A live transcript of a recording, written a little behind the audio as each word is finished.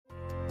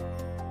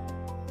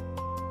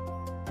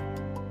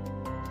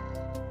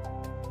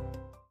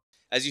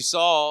As you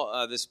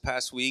saw this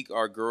past week,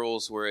 our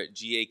girls were at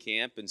GA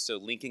camp, and so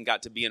Lincoln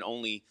got to be an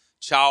only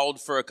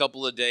child for a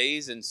couple of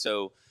days, and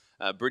so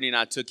Brittany and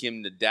I took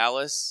him to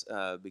Dallas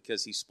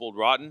because he's spoiled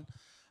rotten.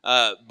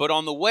 But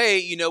on the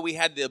way, we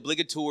had the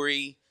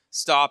obligatory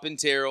stop in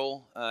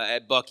Terrell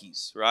at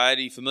Buc-ee's, right?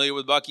 Are you familiar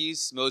with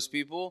Buc-ee's? Most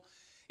people.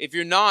 If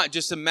you're not,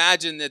 just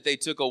imagine that they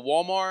took a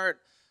Walmart,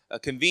 a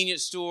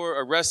convenience store,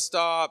 a rest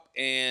stop,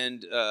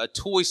 and a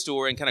toy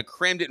store and kind of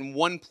crammed it in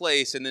one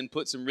place and then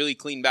put some really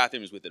clean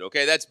bathrooms with it,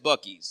 okay? That's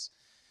Buc-ee's.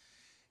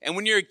 And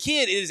when you're a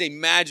kid, it is a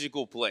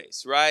magical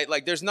place, right?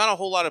 Like there's not a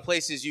whole lot of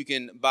places you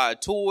can buy a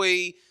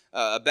toy,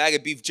 a bag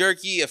of beef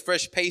jerky, a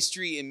fresh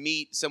pastry, and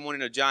meet someone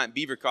in a giant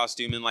beaver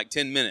costume in like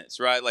 10 minutes,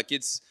 right? Like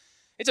it's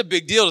a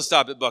big deal to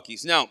stop at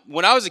Buc-ee's. Now,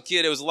 when I was a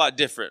kid, it was a lot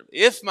different.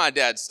 If my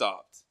dad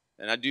stopped,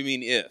 and I do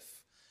mean if,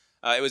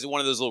 it was one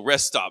of those little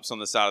rest stops on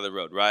the side of the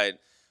road, right?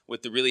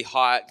 With the really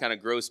hot, kind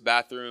of gross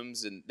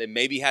bathrooms, and they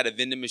maybe had a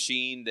vending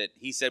machine that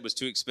he said was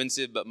too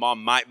expensive, but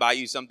mom might buy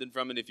you something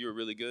from it if you were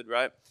really good,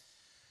 right?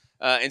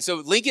 And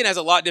so Lincoln has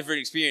a lot different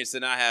experience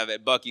than I have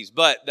at Buc-ee's,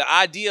 but the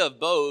idea of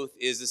both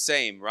is the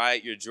same,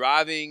 right? You're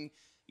driving,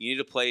 you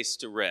need a place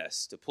to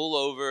rest, to pull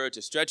over,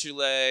 to stretch your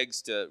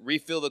legs, to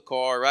refill the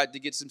car, right, to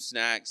get some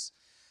snacks.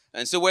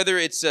 And so whether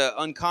it's an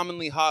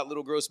uncommonly hot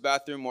little gross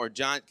bathroom or a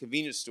giant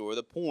convenience store,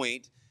 the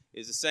point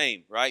is the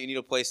same, right? You need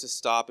a place to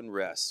stop and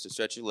rest, to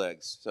stretch your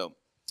legs. So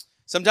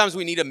sometimes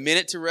we need a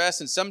minute to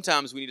rest, and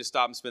sometimes we need to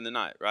stop and spend the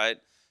night, right?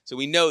 So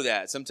we know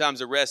that.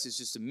 Sometimes a rest is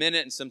just a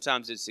minute, and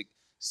sometimes it's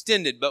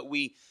extended, but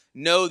we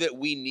know that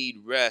we need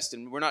rest.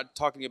 And we're not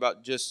talking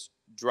about just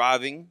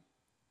driving.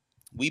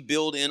 We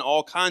build in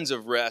all kinds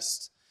of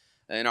rest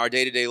in our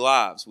day-to-day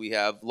lives. We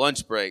have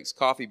lunch breaks,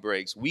 coffee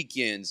breaks,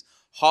 weekends,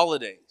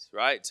 holidays,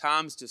 right?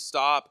 Times to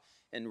stop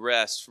and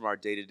rest from our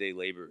day-to-day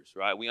labors,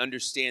 right? We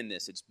understand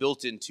this. It's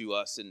built into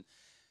us, and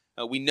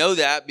we know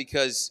that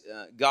because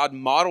God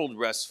modeled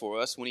rest for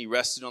us when he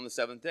rested on the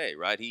seventh day,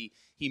 right? He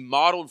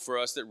modeled for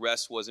us that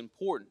rest was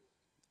important,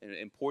 and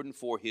important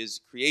for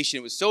his creation.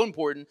 It was so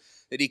important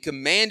that he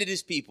commanded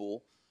his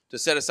people to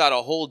set aside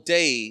a whole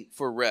day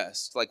for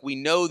rest. Like we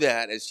know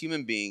that as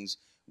human beings,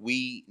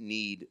 we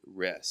need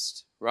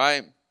rest,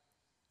 right?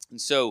 And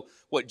so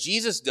what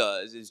Jesus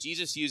does is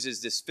Jesus uses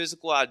this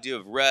physical idea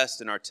of rest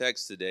in our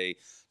text today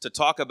to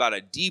talk about a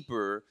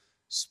deeper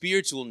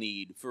spiritual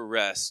need for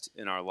rest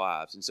in our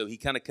lives. And so he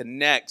kind of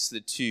connects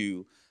the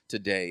two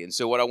today. And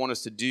so what I want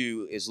us to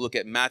do is look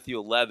at Matthew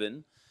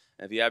 11.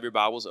 If you have your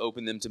Bibles,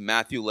 open them to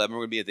Matthew 11. We're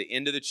going to be at the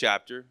end of the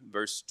chapter,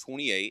 verse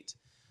 28,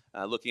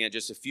 looking at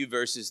just a few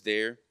verses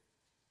there.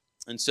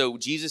 And so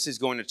Jesus is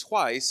going to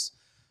twice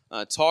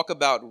talk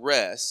about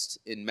rest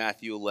in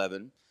Matthew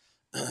 11.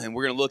 And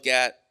we're going to look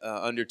at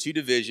under two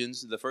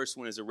divisions. The first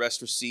one is a rest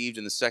received,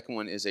 and the second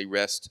one is a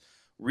rest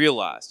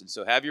realized. And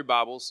so have your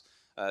Bibles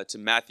to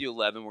Matthew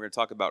 11. We're going to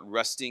talk about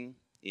resting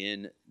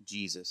in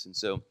Jesus. And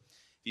so if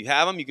you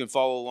have them, you can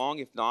follow along.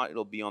 If not,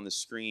 it'll be on the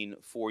screen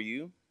for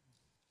you.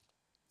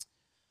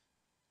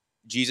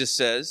 Jesus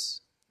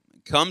says,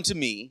 "Come to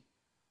me,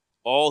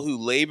 all who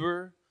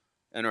labor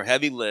and are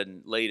heavy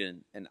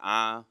laden, and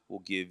I will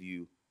give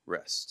you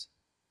rest.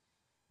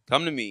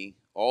 Come to me,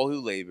 all who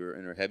labor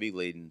and are heavy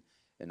laden,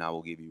 and I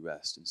will give you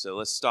rest." And so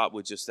let's stop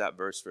with just that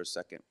verse for a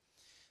second.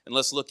 And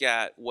let's look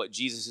at what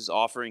Jesus is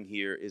offering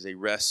here is a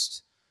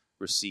rest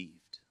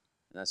received.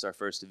 And that's our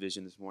first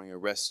division this morning, a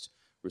rest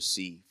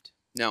received.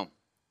 Now,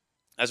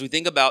 as we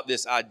think about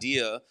this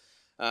idea,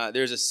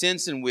 there's a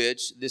sense in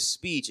which this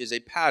speech is a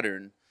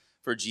pattern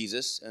for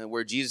Jesus,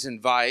 where Jesus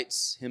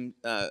invites him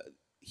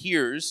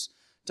hearers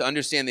to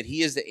understand that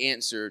he is the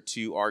answer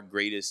to our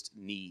greatest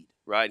need,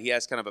 right? He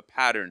has kind of a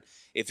pattern.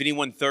 If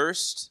anyone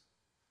thirsts,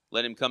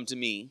 let him come to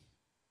me,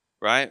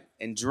 right?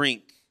 And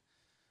drink.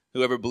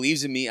 Whoever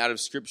believes in me, out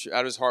of Scripture, out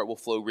of his heart will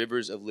flow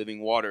rivers of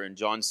living water. In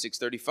John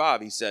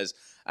 6:35, he says,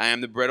 "I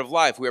am the bread of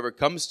life. Whoever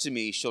comes to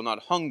me shall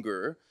not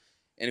hunger,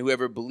 and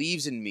whoever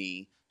believes in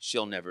me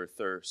shall never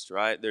thirst,"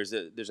 right? There's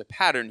a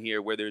pattern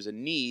here where there's a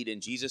need,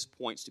 and Jesus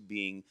points to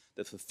being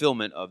the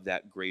fulfillment of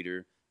that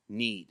greater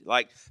need.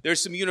 Like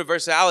there's some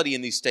universality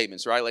in these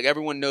statements, right? Like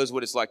everyone knows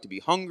what it's like to be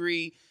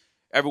hungry.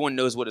 Everyone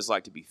knows what it's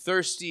like to be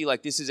thirsty.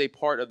 Like this is a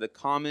part of the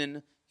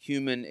common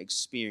human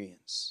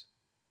experience.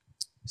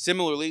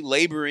 Similarly,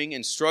 laboring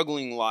and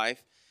struggling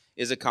life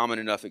is a common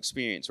enough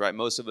experience, right?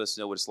 Most of us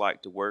know what it's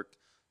like to work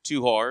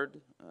too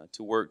hard,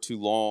 to work too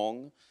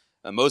long.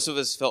 Most of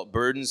us felt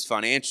burdens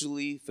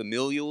financially,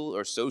 familial,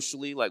 or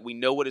socially. Like we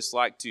know what it's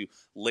like to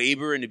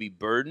labor and to be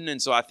burdened.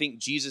 And so I think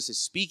Jesus is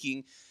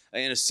speaking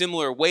in a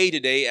similar way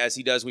today as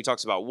he does when he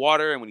talks about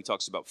water and when he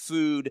talks about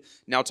food.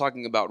 Now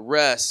talking about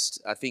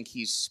rest, I think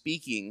he's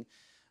speaking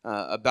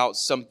about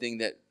something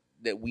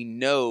that we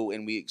know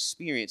and we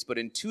experience, but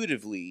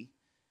intuitively,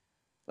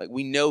 like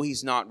we know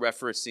he's not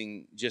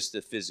referencing just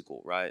the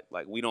physical, right?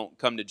 Like we don't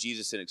come to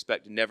Jesus and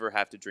expect to never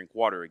have to drink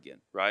water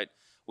again, right?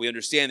 We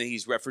understand that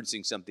he's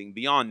referencing something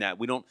beyond that.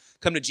 We don't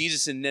come to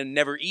Jesus and then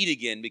never eat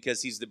again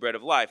because he's the bread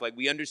of life. Like,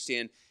 we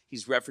understand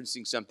he's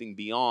referencing something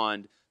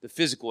beyond the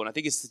physical. And I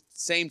think it's the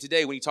same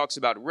today when he talks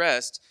about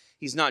rest.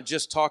 He's not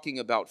just talking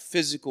about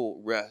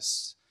physical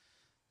rest,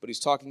 but he's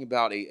talking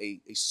about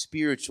a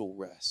spiritual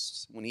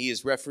rest. When he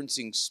is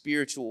referencing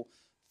spiritual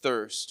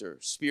thirst or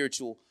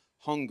spiritual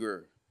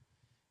hunger,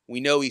 we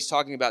know he's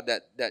talking about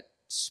that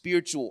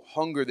spiritual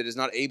hunger that is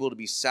not able to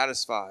be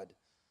satisfied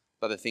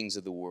by the things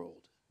of the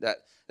world.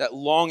 That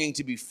longing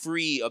to be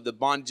free of the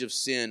bondage of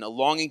sin, a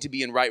longing to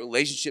be in right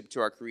relationship to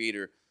our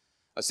Creator,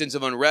 a sense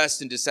of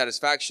unrest and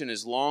dissatisfaction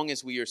as long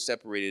as we are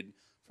separated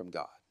from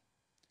God.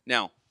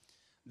 Now,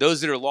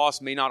 those that are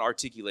lost may not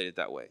articulate it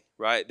that way,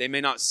 right? They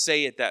may not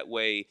say it that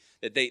way,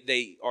 that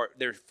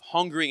they're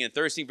hungering and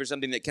thirsting for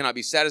something that cannot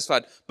be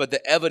satisfied, but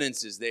the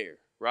evidence is there,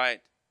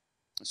 right?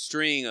 A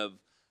string of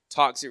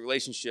toxic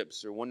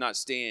relationships or one-night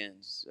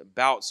stands,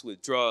 bouts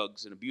with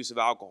drugs and abuse of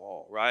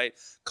alcohol, right?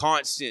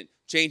 Constant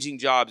changing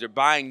jobs or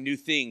buying new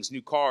things,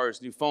 new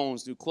cars, new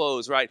phones, new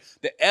clothes, right?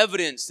 The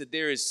evidence that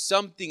there is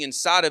something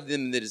inside of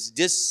them that is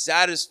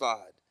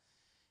dissatisfied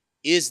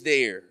is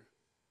there.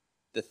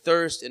 The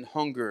thirst and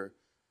hunger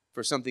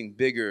for something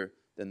bigger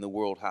than the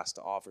world has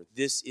to offer.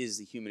 This is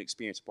the human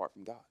experience apart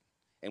from God.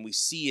 And we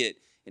see it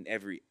in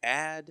every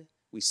ad.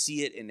 We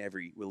see it in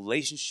every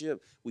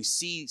relationship. We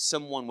see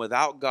someone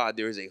without God.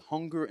 There is a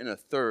hunger and a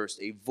thirst,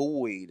 a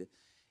void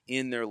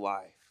in their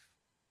life.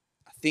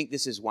 I think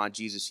this is why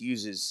Jesus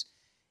uses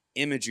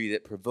imagery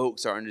that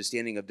provokes our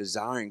understanding of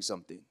desiring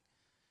something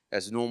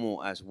as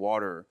normal as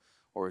water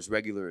or as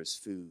regular as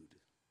food.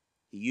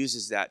 He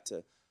uses that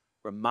to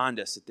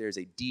remind us that there's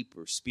a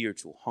deeper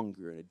spiritual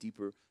hunger and a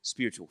deeper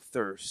spiritual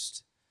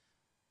thirst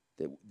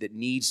that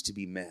needs to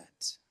be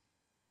met.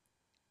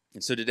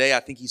 And so today I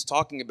think he's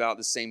talking about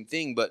the same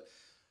thing, but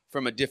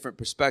from a different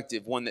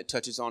perspective, one that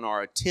touches on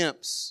our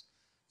attempts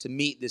to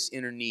meet this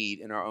inner need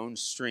in our own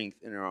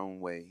strength, in our own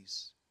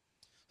ways.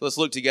 So let's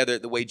look together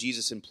at the way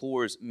Jesus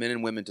implores men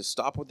and women to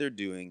stop what they're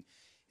doing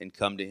and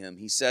come to him.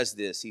 He says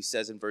this, he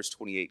says in verse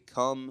 28,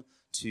 "Come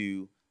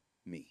to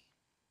me."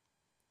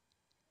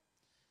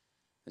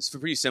 It's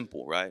pretty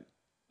simple, right?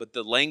 But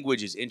the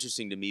language is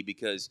interesting to me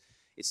because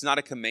it's not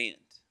a command.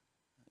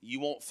 You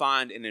won't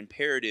find an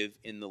imperative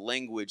in the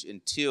language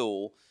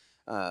until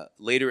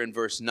later in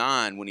verse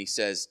 9 when he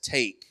says,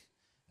 take,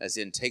 as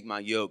in take my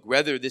yoke.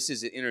 Rather, this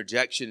is an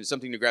interjection,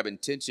 something to grab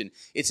attention.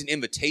 It's an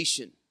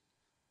invitation.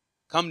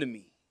 Come to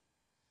me.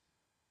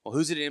 Well,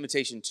 who's it an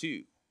invitation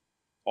to?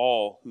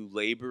 All who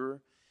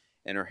labor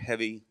and are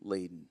heavy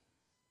laden.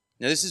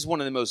 Now, this is one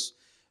of the most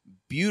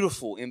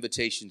beautiful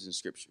invitations in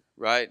Scripture,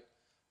 right?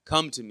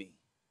 Come to me,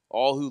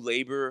 all who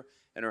labor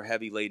and are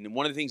heavy laden. And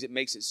one of the things that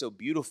makes it so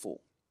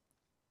beautiful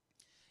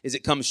is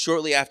it comes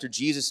shortly after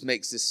Jesus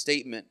makes this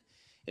statement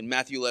in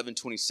Matthew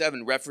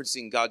 11:27,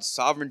 referencing God's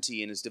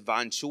sovereignty and his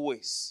divine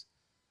choice.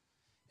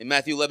 In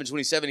Matthew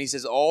 11:27, he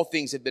says, "All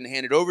things have been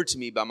handed over to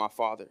me by my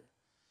Father.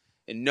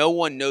 And no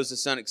one knows the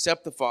Son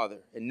except the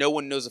Father. And no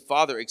one knows the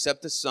Father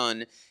except the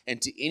Son,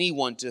 and to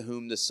anyone to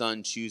whom the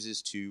Son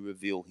chooses to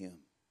reveal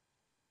him."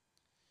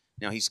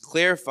 Now he's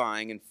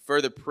clarifying and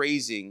further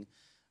praising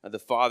the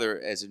Father,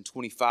 as in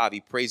 25, he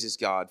praises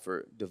God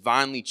for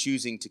divinely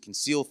choosing to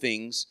conceal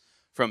things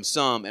from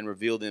some and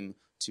reveal them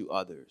to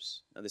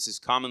others. Now, this is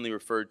commonly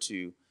referred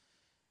to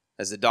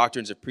as the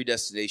doctrines of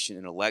predestination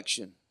and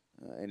election,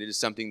 and it is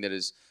something that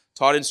is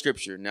taught in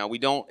Scripture. Now, we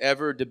don't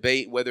ever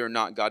debate whether or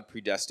not God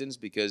predestines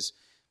because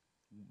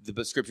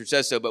the Scripture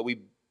says so, but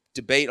we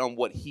debate on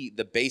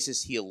the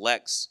basis he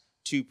elects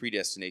to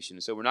predestination.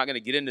 And so we're not going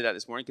to get into that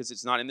this morning because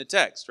it's not in the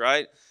text,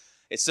 right?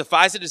 It's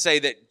suffice it to say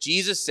that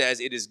Jesus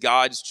says it is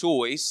God's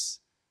choice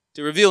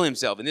to reveal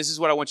himself. And this is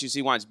what I want you to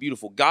see why it's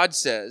beautiful.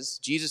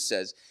 Jesus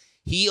says,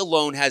 he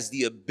alone has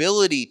the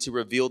ability to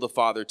reveal the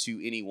Father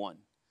to anyone.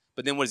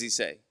 But then what does he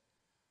say?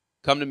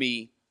 Come to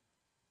me,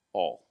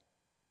 all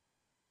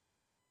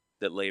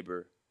that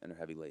labor and are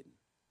heavy laden.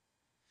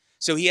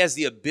 So he has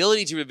the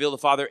ability to reveal the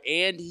Father,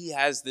 and he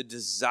has the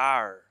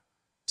desire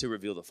to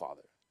reveal the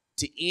Father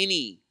to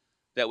any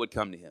that would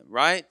come to him,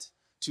 right?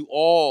 To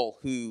all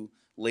who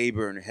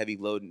labor and are heavy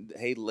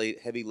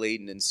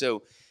laden. And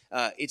so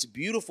it's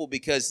beautiful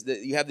because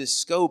you have this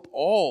scope,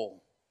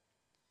 all.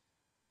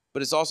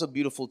 But it's also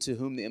beautiful to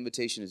whom the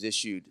invitation is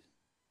issued.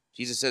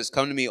 Jesus says,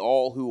 come to me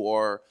all who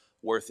are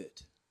worth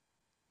it.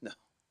 No,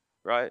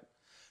 right?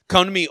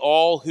 Come to me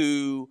all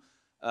who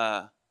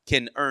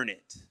can earn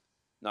it.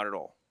 Not at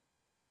all.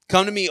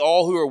 Come to me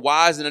all who are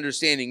wise and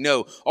understanding.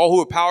 No. All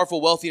who are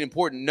powerful, wealthy, and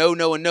important. No,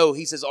 no, and no.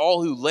 He says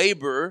all who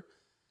labor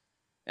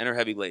and are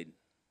heavy laden.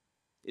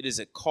 It is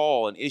a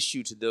call, an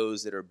issue to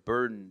those that are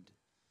burdened,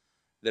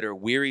 that are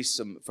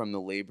wearisome from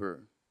the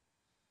labor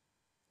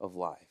of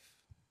life.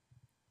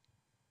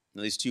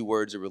 Now, these two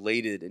words are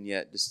related and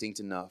yet distinct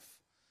enough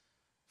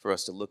for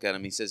us to look at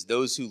them. He says,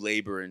 those who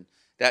labor, and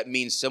that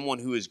means someone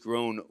who has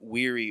grown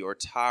weary or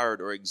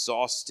tired or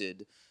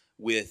exhausted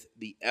with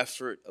the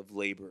effort of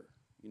labor.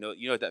 You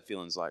know what that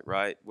feeling's like,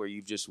 right? Where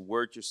you've just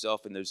worked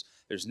yourself and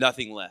there's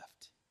nothing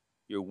left.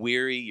 you're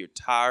weary, you're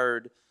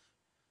tired.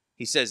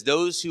 He says,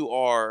 those who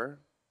are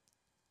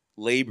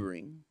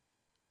laboring,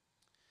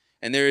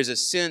 and there is a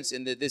sense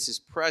in that this is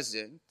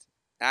present,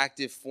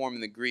 active form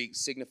in the Greek,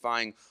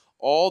 signifying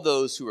all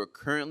those who are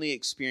currently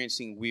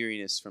experiencing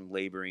weariness from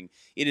laboring.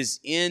 It is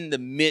in the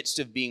midst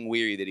of being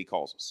weary that he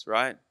calls us,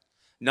 right?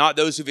 Not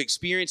those who've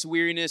experienced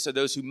weariness or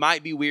those who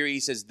might be weary. He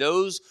says,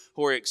 those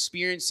who are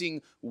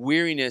experiencing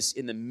weariness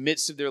in the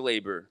midst of their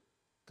labor,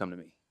 come to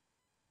me,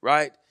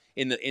 right?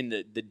 In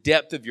the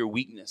depth of your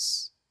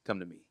weakness, come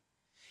to me.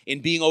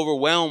 In being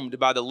overwhelmed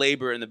by the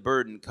labor and the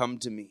burden, come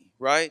to me,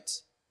 right?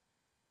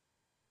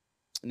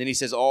 And then he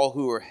says, all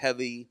who are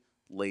heavy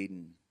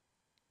laden.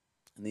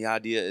 And the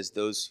idea is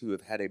those who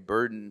have had a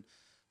burden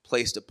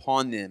placed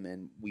upon them.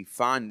 And we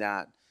find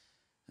that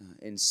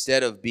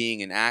instead of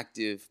being an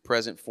active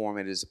present form,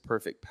 it is a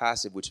perfect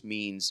passive, which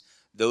means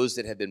those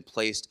that have been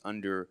placed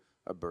under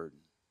a burden.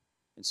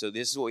 And so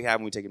this is what we have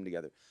when we take them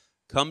together.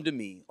 Come to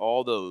me,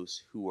 all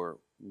those who are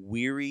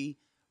weary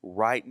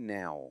right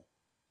now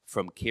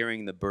from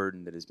carrying the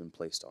burden that has been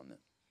placed on them,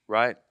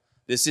 right?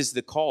 This is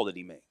the call that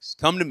he makes.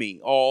 Come to me,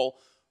 all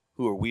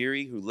who are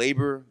weary, who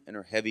labor and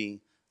are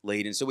heavy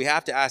laden. So we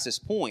have to ask this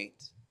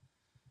point,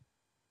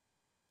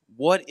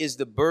 what is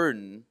the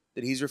burden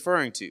that he's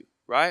referring to,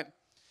 right?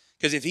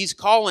 Because if he's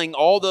calling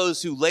all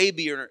those who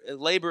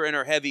labor and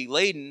are heavy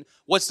laden,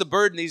 what's the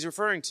burden he's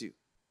referring to?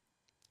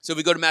 So if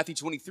we go to Matthew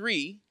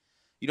 23,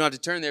 you don't have to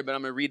turn there, but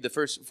I'm going to read the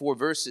first 4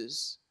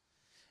 verses.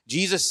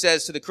 Jesus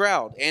says to the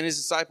crowd and his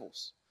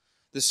disciples,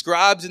 the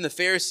scribes and the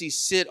Pharisees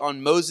sit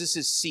on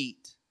Moses'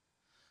 seat.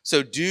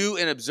 So do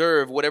and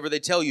observe whatever they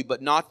tell you,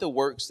 but not the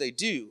works they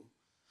do.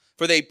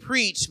 For they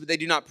preach, but they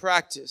do not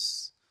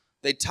practice.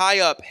 They tie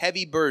up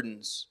heavy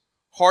burdens,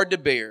 hard to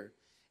bear,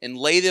 and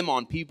lay them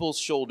on people's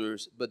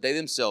shoulders, but they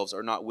themselves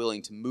are not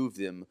willing to move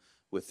them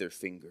with their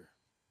finger.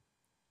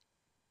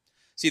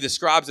 See, the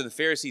scribes and the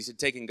Pharisees had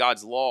taken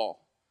God's law,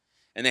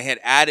 and they had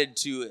added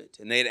to it,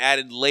 and they had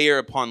added layer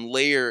upon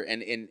layer,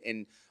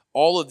 and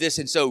all of this.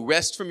 And so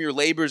rest from your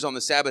labors on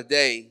the Sabbath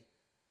day,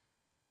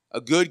 a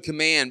good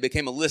command,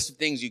 became a list of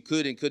things you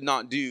could and could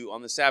not do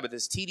on the Sabbath,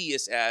 as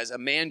tedious as a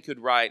man could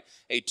write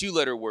a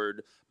 2-letter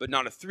word, but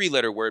not a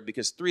 3-letter word,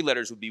 because 3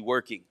 letters would be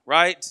working,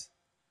 right?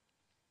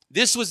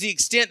 This was the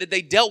extent that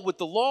they dealt with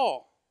the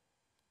law.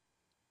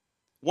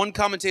 One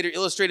commentator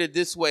illustrated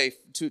this way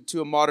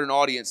to a modern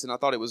audience, and I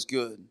thought it was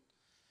good.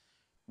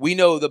 We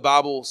know the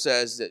Bible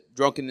says that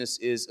drunkenness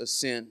is a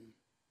sin.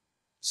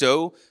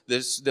 So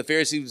the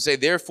Pharisees would say,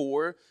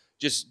 therefore,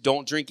 just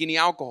don't drink any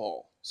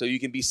alcohol so you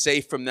can be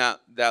safe from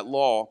that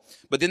law.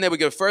 But then they would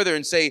go further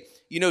and say,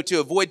 to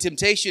avoid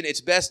temptation, it's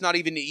best not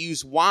even to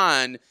use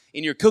wine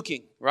in your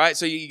cooking, right?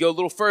 So you go a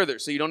little further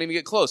so you don't even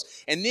get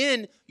close. And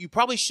then you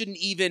probably shouldn't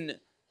even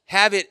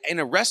have it in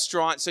a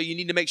restaurant, so you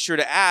need to make sure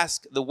to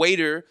ask the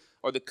waiter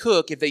or the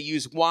cook if they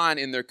use wine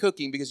in their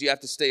cooking, because you have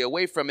to stay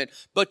away from it.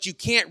 But you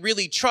can't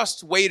really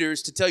trust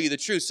waiters to tell you the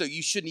truth, so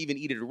you shouldn't even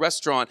eat at a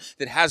restaurant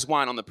that has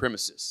wine on the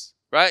premises,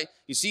 right?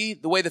 You see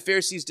the way the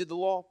Pharisees did the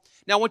law?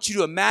 Now I want you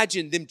to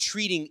imagine them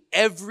treating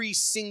every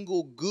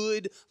single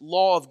good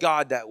law of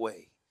God that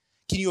way.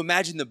 Can you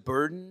imagine the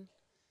burden?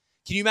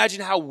 Can you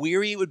imagine how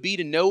weary it would be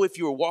to know if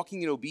you were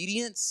walking in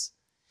obedience?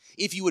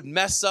 If you would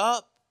mess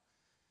up?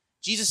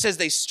 Jesus says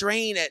they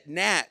strain at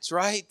gnats,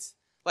 right?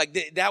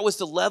 Like that was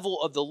the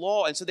level of the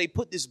law. And so they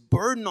put this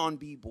burden on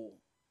people.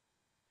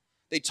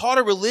 They taught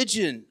a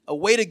religion, a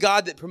way to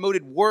God that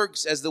promoted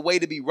works as the way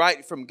to be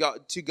right from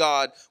God to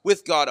God,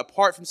 with God.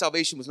 Apart from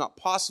salvation was not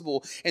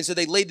possible. And so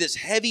they laid this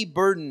heavy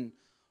burden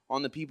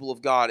on the people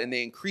of God, and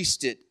they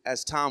increased it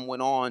as time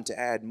went on to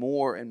add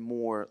more and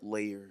more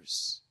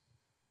layers.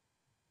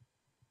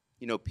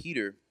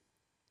 Peter,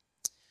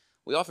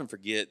 we often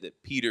forget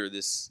that Peter,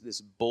 this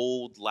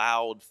bold,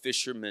 loud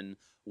fisherman,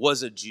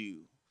 was a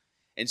Jew.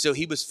 And so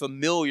he was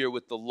familiar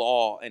with the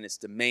law and its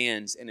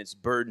demands and its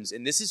burdens.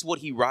 And this is what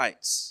he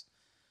writes.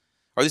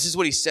 Or this is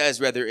what he says,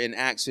 rather, in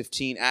Acts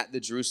 15 at the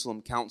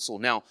Jerusalem council.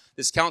 Now,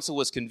 this council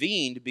was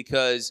convened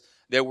because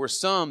there were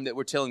some that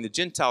were telling the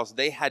Gentiles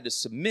they had to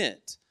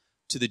submit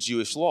to the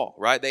Jewish law,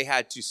 right? They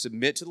had to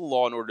submit to the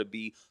law in order to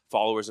be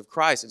followers of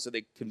Christ. And so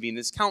they convened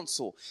this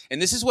council. And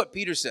this is what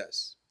Peter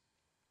says.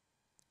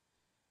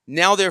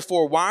 Now,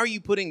 therefore, why are you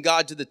putting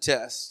God to the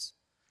test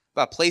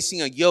by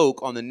placing a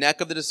yoke on the neck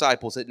of the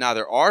disciples that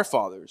neither our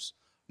fathers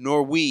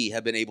nor we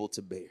have been able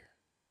to bear?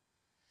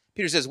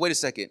 Peter says, wait a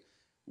second.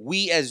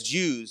 We as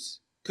Jews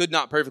could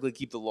not perfectly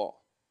keep the law.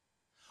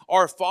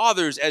 Our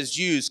fathers as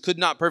Jews could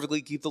not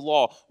perfectly keep the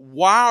law.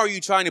 Why are you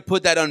trying to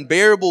put that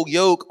unbearable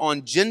yoke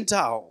on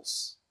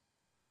Gentiles?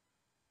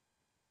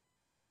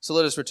 So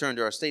let us return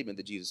to our statement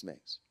that Jesus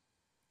makes.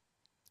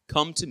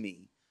 Come to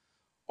me,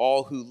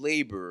 all who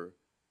labor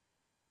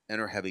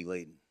and are heavy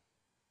laden.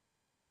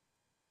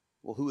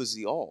 Well, who is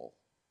the all?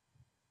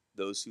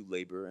 Those who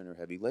labor and are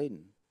heavy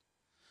laden.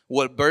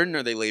 What burden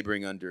are they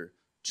laboring under?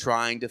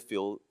 Trying to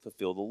fulfill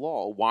the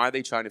law. Why are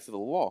they trying to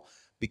fulfill the law?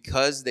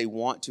 Because they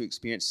want to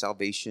experience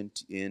salvation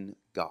in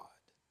God,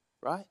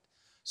 right?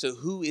 So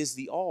who is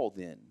the all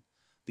then?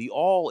 The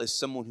all is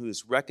someone who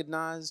has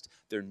recognized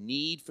their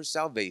need for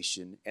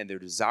salvation and their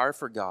desire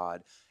for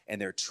God, and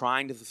they're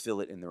trying to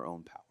fulfill it in their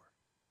own power.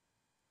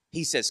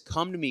 He says,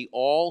 come to me,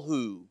 all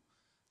who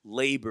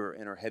labor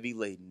and are heavy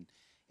laden,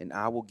 and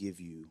I will give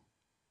you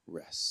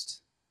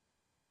rest.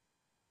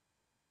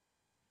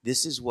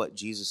 This is what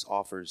Jesus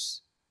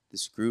offers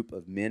this group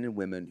of men and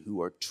women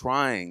who are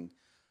trying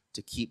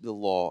to keep the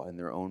law in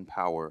their own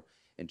power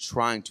and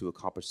trying to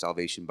accomplish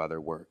salvation by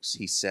their works.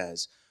 He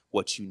says,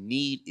 what you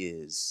need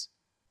is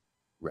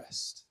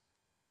rest.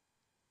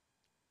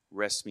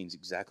 Rest means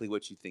exactly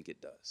what you think it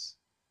does.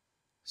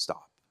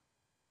 Stop.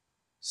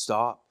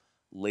 Stop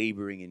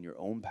laboring in your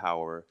own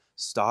power.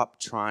 Stop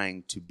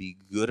trying to be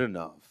good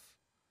enough.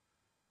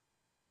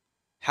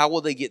 How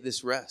will they get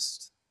this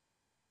rest?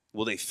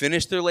 Will they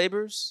finish their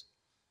labors?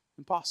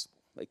 Impossible.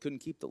 They couldn't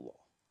keep the law.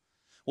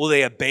 Will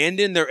they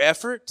abandon their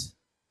effort?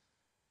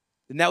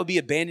 Then that would be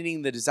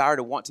abandoning the desire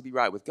to want to be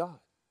right with God.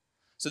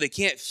 So they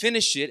can't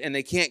finish it and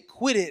they can't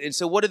quit it. And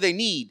so what do they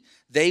need?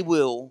 They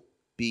will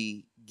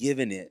be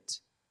given it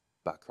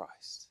by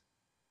Christ.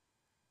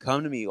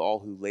 Come to me, all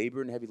who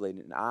labor and heavy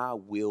laden, and I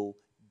will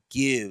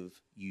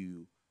give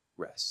you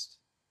rest.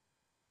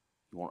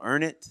 You won't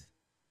earn it.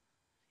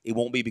 It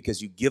won't be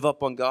because you give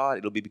up on God.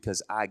 It'll be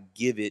because I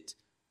give it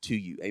to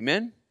you.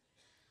 Amen?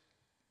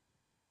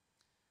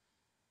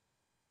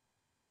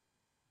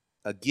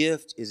 A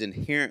gift is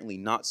inherently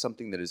not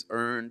something that is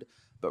earned,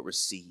 but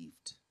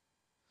received.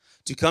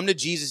 To come to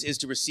Jesus is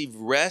to receive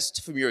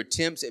rest from your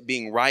attempts at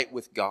being right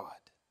with God.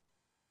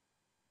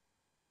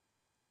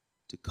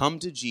 To come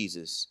to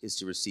Jesus is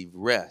to receive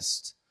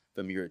rest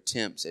from your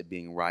attempts at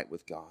being right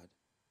with God.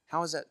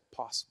 How is that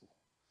possible?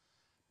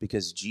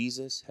 Because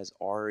Jesus has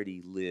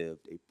already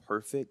lived a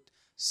perfect,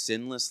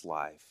 sinless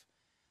life.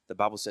 The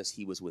Bible says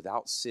he was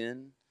without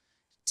sin,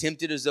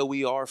 tempted as though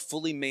we are,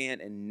 fully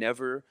man, and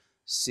never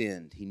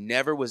sinned. He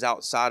never was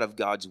outside of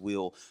God's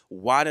will.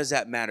 Why does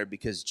that matter?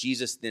 Because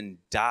Jesus then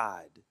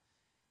died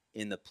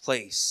in the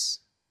place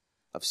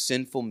of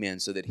sinful men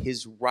so that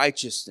his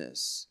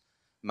righteousness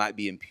might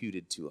be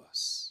imputed to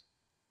us.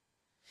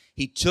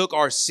 He took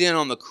our sin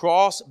on the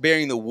cross,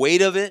 bearing the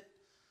weight of it,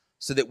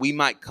 so that we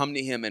might come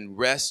to him and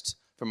rest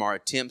from our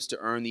attempts to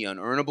earn the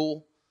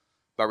unearnable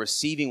by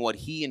receiving what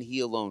he and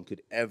he alone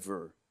could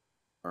ever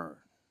earn.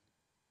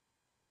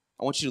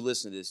 I want you to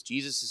listen to this.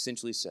 Jesus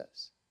essentially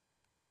says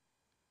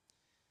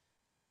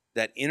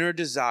that inner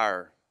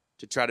desire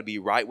to try to be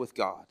right with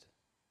God,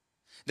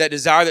 that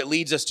desire that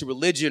leads us to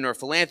religion or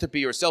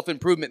philanthropy or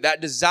self-improvement, that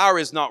desire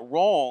is not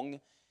wrong.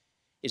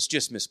 It's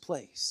just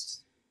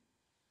misplaced.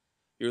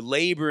 You're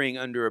laboring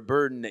under a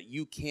burden that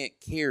you can't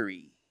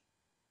carry.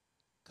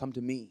 Come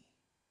to me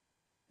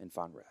and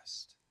find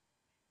rest.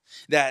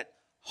 That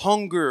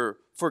hunger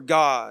for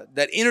God,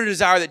 that inner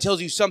desire that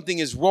tells you something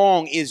is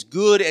wrong, is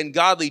good and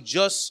godly.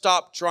 Just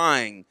stop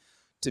trying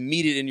to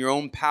meet it in your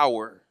own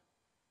power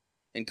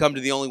and come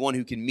to the only one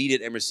who can meet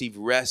it and receive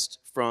rest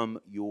from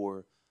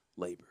your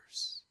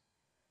labors.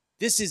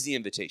 This is the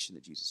invitation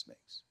that Jesus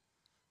makes.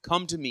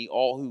 Come to me,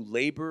 all who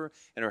labor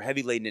and are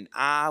heavy laden, and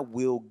I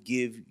will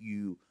give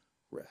you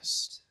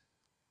rest.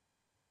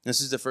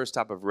 This is the first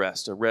type of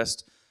rest, a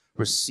rest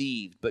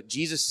received. But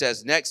Jesus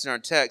says next in our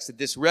text that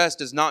this rest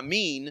does not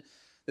mean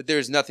that there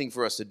is nothing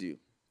for us to do.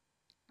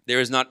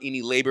 There is not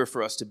any labor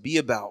for us to be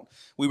about.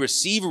 We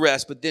receive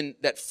rest, but then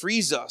that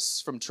frees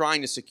us from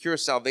trying to secure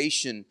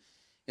salvation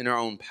in our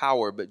own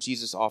power. But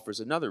Jesus offers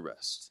another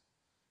rest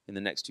in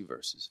the next two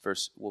verses.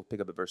 We'll pick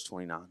up at verse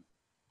 29.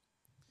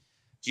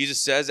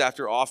 Jesus says,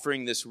 after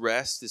offering this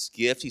rest, this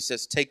gift, he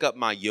says, take up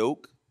my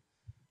yoke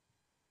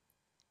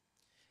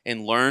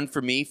and learn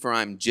from me, for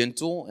I am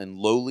gentle and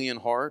lowly in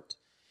heart,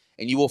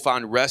 and you will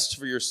find rest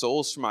for your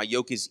souls, for my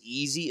yoke is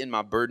easy and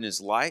my burden is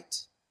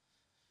light.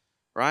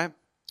 Right?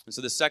 And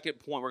so the second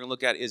point we're going to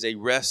look at is a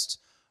rest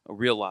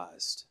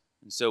realized.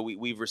 And so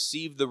we've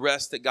received the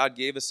rest that God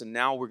gave us, and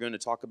now we're going to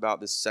talk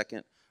about this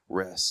second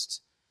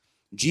rest.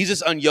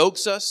 Jesus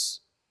unyokes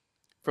us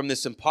from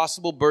this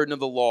impossible burden of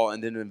the law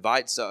and then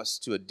invites us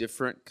to a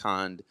different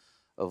kind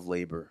of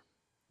labor.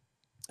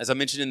 As I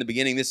mentioned in the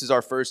beginning, this is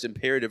our first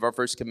imperative, our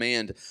first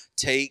command.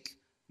 Take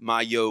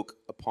my yoke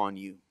upon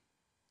you.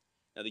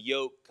 Now, the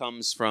yoke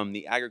comes from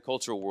the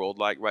agricultural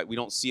world. We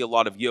don't see a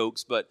lot of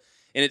yokes, but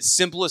in its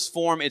simplest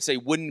form, it's a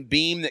wooden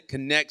beam that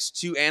connects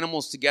two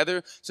animals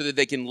together so that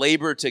they can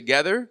labor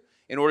together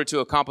in order to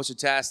accomplish a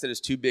task that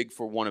is too big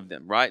for one of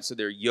them, right? So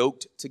they're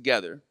yoked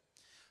together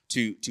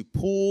to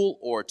pull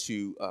or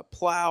to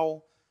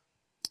plow.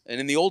 And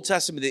in the Old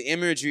Testament, the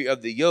imagery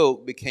of the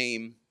yoke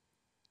became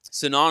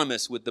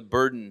synonymous with the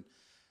burden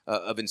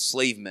of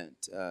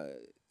enslavement.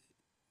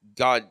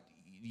 God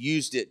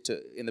used it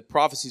in the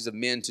prophecies of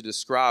men to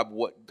describe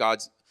what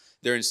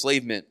their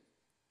enslavement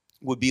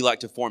would be like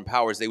to foreign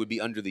powers. They would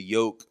be under the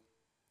yoke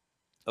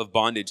of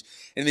bondage.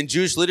 And in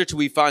Jewish literature,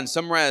 we find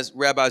some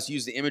rabbis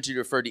use the imagery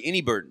to refer to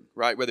any burden,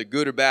 right? Whether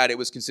good or bad, it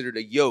was considered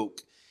a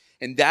yoke.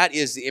 And that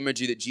is the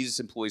imagery that Jesus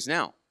employs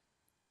now.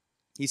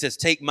 He says,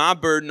 take my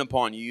burden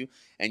upon you,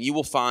 and you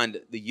will find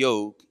the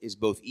yoke is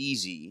both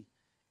easy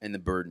and the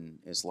burden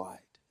is light.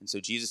 And so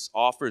Jesus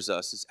offers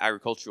us this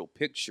agricultural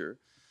picture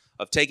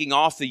of taking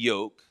off the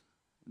yoke,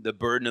 the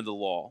burden of the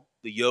law,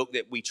 the yoke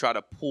that we try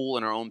to pull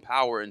in our own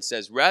power, and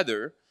says,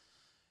 rather,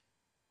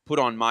 put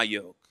on my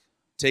yoke,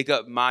 take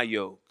up my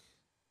yoke.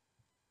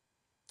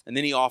 And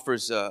then he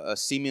offers a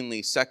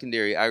seemingly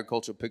secondary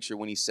agricultural picture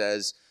when he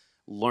says,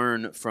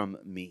 learn from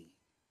me.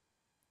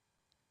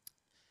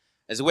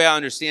 As the way I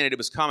understand it, it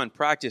was common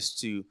practice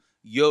to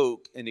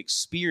yoke an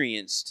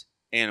experienced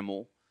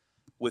animal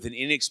with an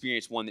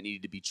inexperienced one that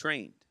needed to be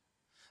trained.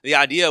 The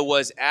idea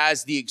was,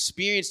 as the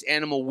experienced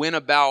animal went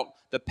about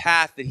the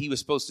path that he was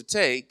supposed to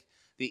take,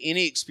 the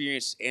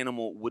inexperienced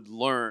animal would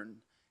learn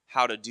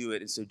how to do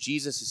it. And so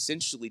Jesus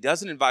essentially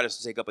doesn't invite us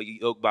to take up a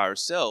yoke by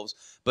ourselves,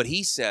 but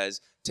he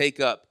says, take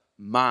up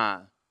my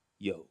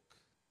yoke.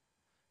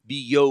 Be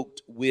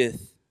yoked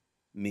with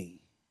me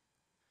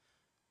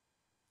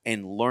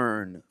and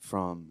learn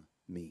from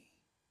me.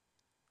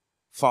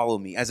 Follow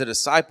me. As a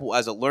disciple,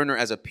 as a learner,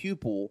 as a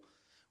pupil,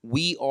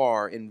 we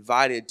are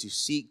invited to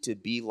seek to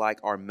be like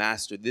our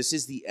master. This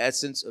is the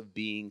essence of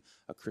being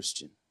a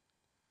Christian.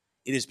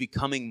 It is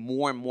becoming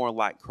more and more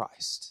like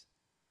Christ.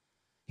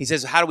 He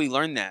says, how do we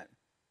learn that?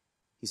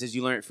 He says,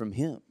 you learn it from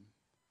him.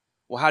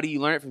 Well, how do you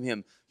learn it from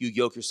him? You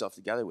yoke yourself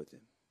together with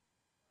him,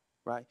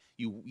 right?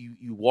 You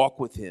walk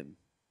with him.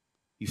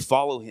 You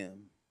follow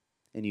him,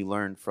 and you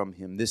learn from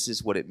him. This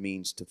is what it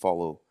means to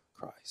follow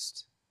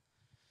Christ.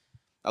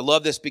 I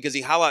love this because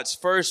he highlights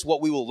first what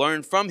we will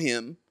learn from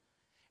him,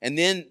 and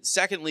then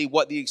secondly,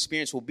 what the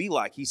experience will be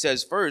like. He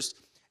says, first,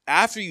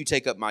 after you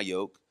take up my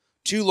yoke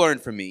to learn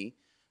from me,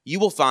 you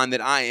will find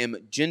that I am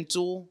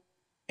gentle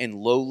and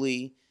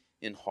lowly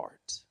in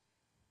heart.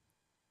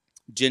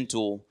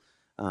 Gentle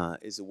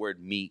is the word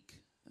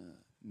meek,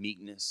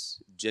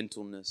 meekness,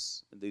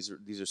 gentleness. These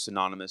are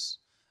synonymous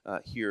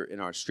here in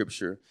our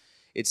scripture.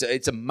 It's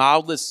a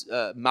mildness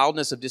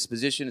of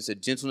disposition. It's a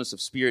gentleness of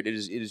spirit. It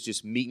is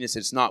just meekness.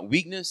 It's not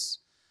weakness,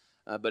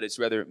 but it's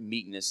rather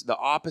meekness. The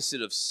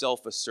opposite of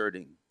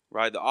self-asserting,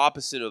 right? The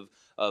opposite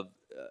of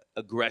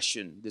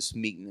aggression. This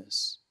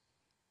meekness.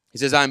 He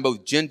says, I am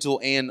both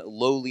gentle and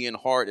lowly in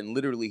heart. And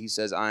literally, he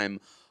says, I am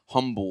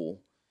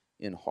humble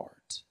in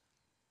heart.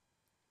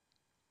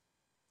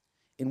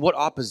 In what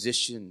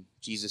opposition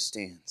Jesus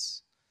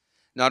stands,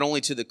 not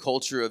only to the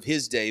culture of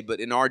his day,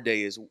 but in our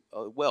day as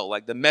well.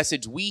 Like the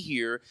message we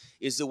hear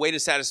is the way to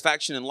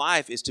satisfaction in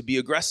life is to be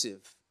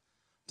aggressive,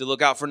 to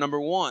look out for number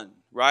one,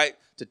 right?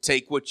 To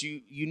take what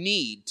you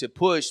need, to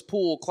push,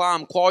 pull,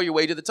 climb, claw your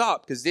way to the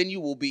top, because then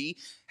you will be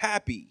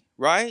happy,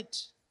 right?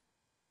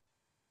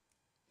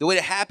 The way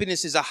to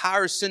happiness is a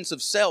higher sense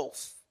of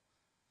self,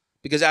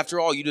 because after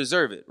all, you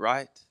deserve it,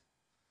 right?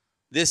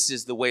 This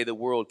is the way the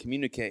world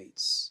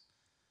communicates.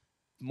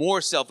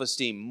 More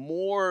self-esteem,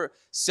 more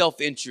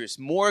self-interest,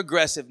 more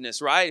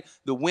aggressiveness, right?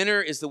 The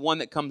winner is the one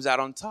that comes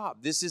out on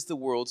top. This is the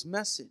world's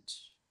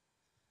message.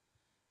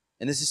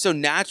 And this is so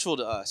natural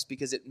to us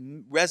because it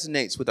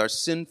resonates with our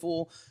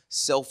sinful,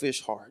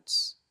 selfish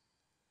hearts.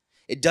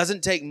 It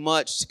doesn't take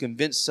much to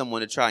convince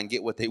someone to try and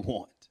get what they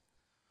want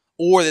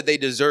or that they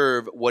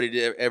deserve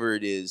whatever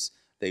it is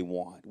they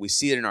want. We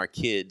see it in our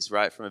kids,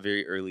 right, from a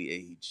very early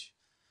age.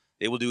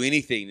 They will do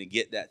anything to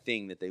get that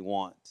thing that they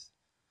want.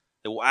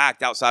 They will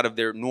act outside of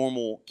their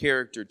normal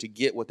character to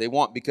get what they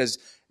want because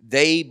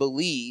they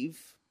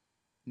believe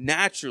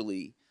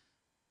naturally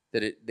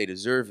that they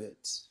deserve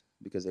it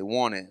because they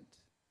want it.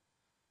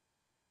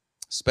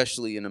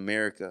 Especially in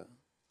America,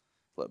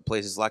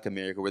 places like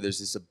America where there's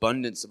this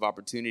abundance of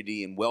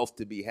opportunity and wealth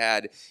to be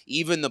had.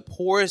 Even the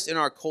poorest in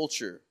our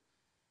culture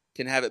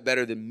can have it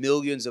better than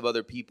millions of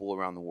other people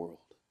around the world.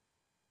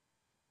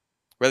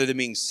 Rather than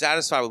being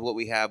satisfied with what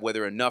we have,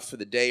 whether enough for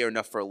the day or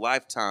enough for a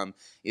lifetime,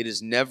 it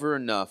is never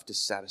enough to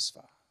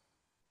satisfy.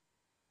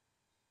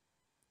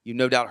 You've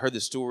no doubt heard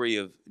the story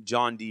of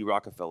John D.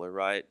 Rockefeller,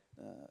 right?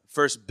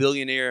 First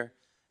billionaire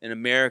in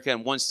America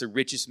and once the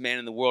richest man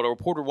in the world. A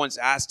reporter once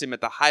asked him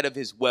at the height of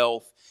his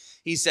wealth,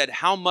 he said,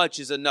 how much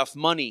is enough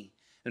money?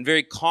 And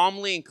very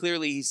calmly and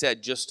clearly he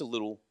said, just a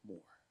little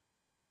more,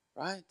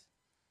 right?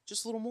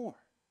 Just a little more.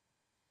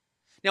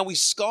 Now, we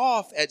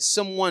scoff at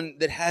someone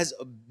that has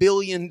 $1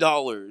 billion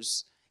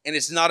and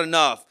it's not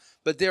enough,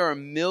 but there are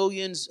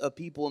millions of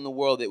people in the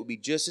world that would be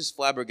just as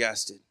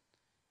flabbergasted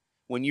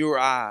when you or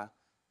I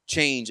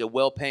change a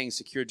well-paying,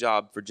 secure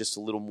job for just a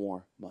little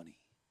more money.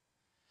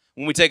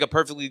 When we take a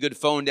perfectly good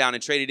phone down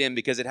and trade it in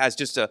because it has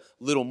just a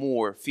little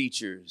more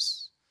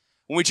features.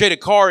 When we trade a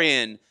car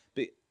in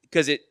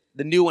because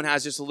the new one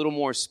has just a little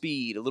more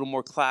speed, a little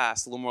more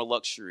class, a little more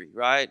luxury,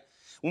 right?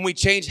 When we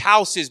change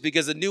houses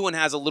because the new one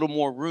has a little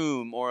more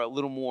room or a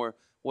little more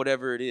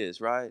whatever it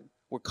is, right?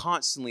 We're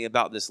constantly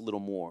about this little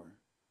more.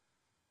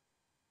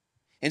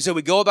 And so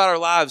we go about our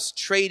lives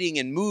trading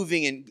and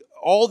moving and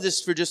all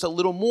this for just a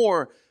little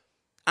more.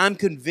 I'm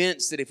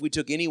convinced that if we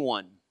took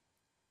anyone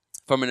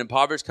from an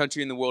impoverished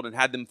country in the world and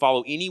had them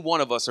follow any one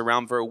of us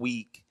around for a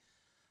week,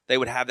 they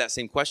would have that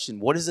same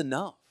question. What is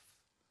enough?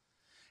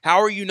 How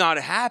are you not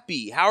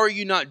happy? How are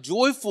you not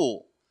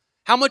joyful?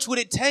 How much would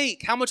it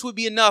take? How much would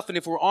be enough? And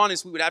if we're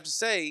honest, we would have to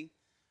say,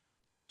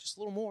 just a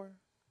little more.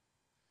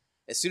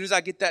 As soon as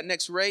I get that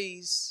next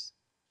raise,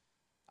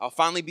 I'll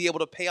finally be able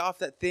to pay off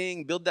that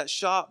thing, build that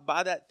shop,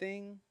 buy that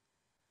thing.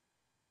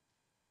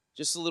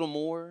 Just a little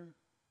more,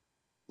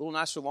 a little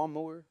nicer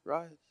lawnmower,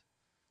 right?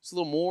 Just a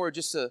little more,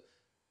 just a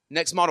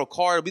next model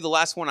car. It'll be the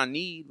last one I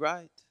need,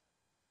 right?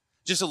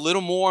 Just a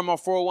little more in my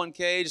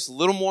 401k, just a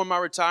little more in my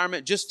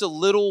retirement, just a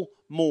little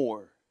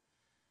more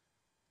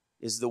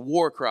is the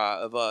war cry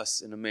of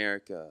us in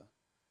America.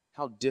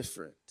 How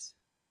different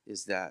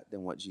is that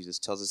than what Jesus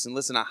tells us? And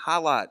listen, I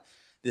highlight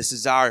this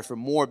desire for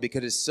more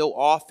because it's so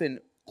often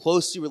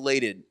closely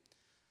related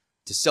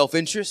to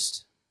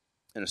self-interest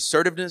and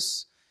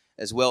assertiveness,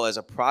 as well as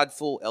a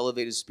prideful,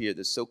 elevated spirit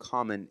that's so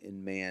common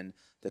in man.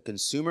 The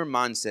consumer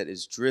mindset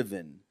is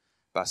driven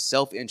by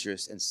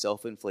self-interest and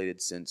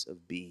self-inflated sense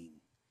of being.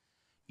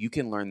 You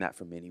can learn that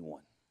from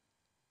anyone.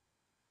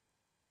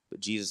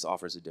 But Jesus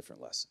offers a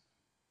different lesson.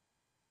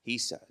 He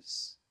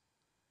says,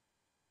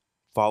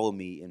 follow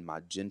me in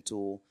my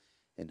gentle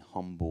and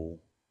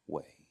humble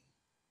way.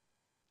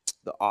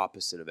 The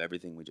opposite of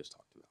everything we just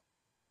talked about.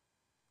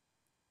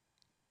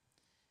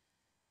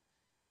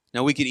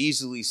 Now, we could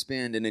easily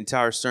spend an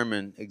entire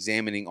sermon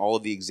examining all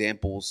of the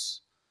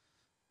examples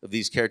of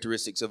these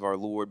characteristics of our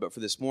Lord, but for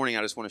this morning,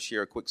 I just want to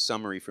share a quick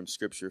summary from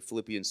Scripture.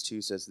 Philippians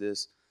 2 says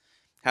this,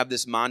 have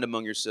this mind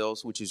among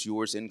yourselves, which is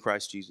yours in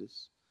Christ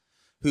Jesus,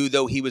 who,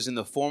 though he was in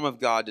the form of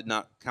God, did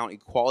not count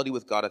equality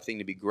with God a thing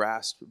to be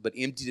grasped, but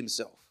emptied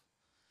himself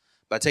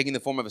by taking the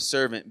form of a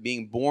servant,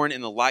 being born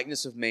in the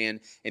likeness of man,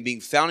 and being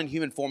found in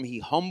human form, he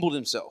humbled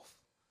himself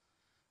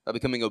by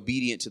becoming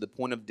obedient to the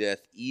point of death,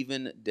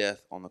 even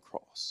death on the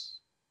cross.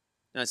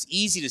 Now, it's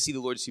easy to see the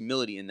Lord's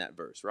humility in that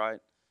verse, right?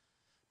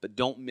 But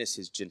don't miss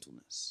his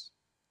gentleness.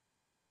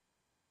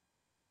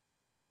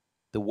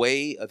 The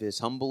way of his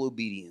humble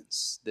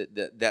obedience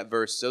that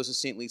verse so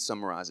succinctly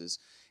summarizes,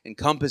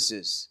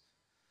 encompasses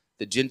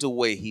the gentle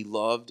way he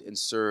loved and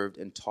served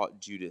and taught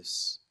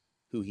Judas,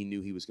 who he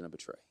knew he was going to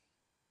betray.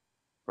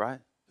 Right?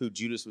 Who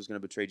Judas was going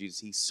to betray Jesus.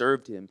 He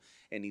served him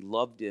and he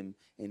loved him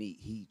and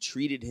he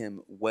treated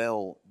him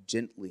well,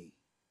 gently.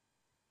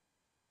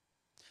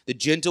 The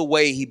gentle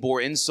way he bore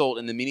insult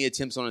in the many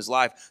attempts on his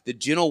life. The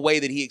gentle way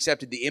that he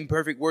accepted the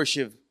imperfect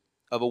worship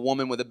of a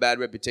woman with a bad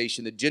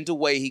reputation. The gentle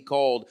way he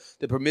called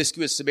the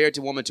promiscuous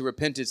Samaritan woman to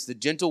repentance. The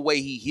gentle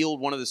way he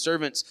healed one of the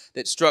servants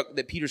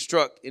that Peter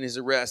struck in his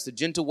arrest. The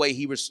gentle way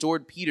he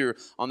restored Peter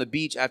on the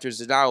beach after his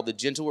denial. The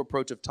gentle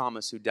reproach of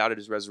Thomas who doubted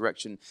his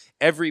resurrection.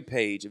 Every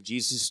page of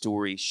Jesus'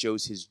 story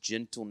shows his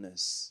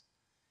gentleness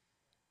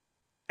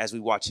as we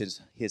watch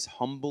his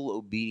humble,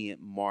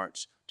 obedient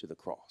march to the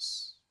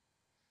cross.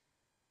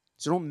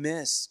 So don't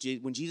miss,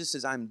 when Jesus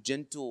says, I'm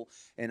gentle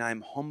and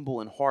I'm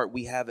humble in heart,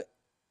 we have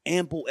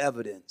ample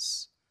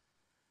evidence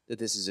that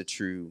this is a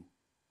true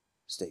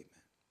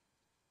statement.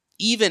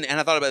 Even, and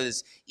I thought about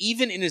this,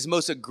 even in his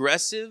most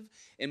aggressive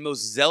and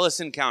most zealous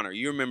encounter,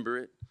 you remember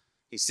it,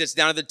 he sits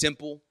down at the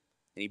temple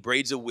and he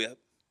braids a whip.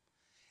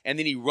 And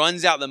then he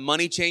runs out the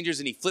money changers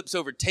and he flips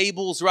over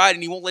tables, right?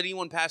 And he won't let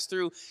anyone pass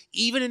through.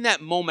 Even in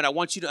that moment, I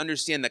want you to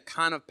understand the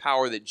kind of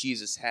power that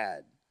Jesus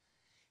had.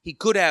 He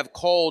could have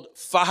called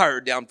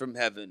fire down from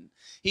heaven.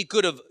 He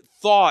could have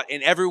thought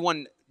and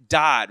everyone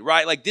died,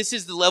 right? Like this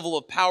is the level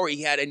of power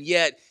he had, and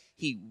yet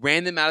he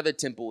ran them out of the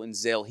temple in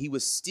zeal. He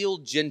was still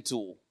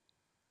gentle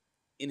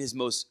in his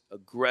most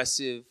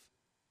aggressive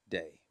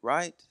day,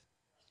 right?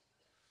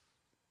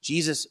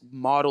 Jesus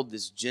modeled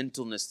this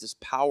gentleness, this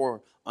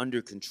power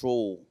under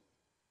control.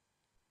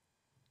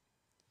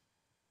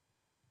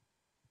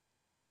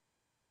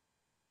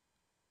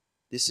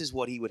 This is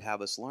what he would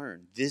have us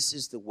learn. This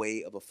is the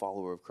way of a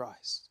follower of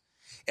Christ.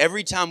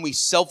 Every time we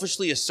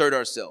selfishly assert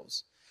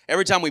ourselves,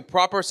 every time we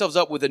prop ourselves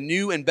up with a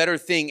new and better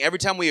thing, every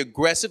time we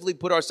aggressively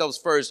put ourselves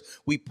first,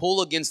 we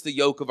pull against the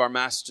yoke of our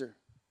master.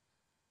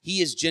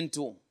 He is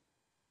gentle.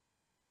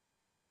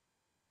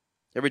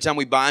 Every time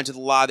we buy into the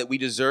lie that we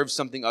deserve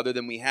something other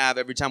than we have,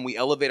 every time we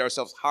elevate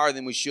ourselves higher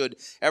than we should,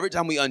 every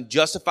time we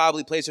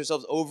unjustifiably place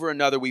ourselves over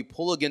another, we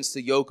pull against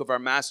the yoke of our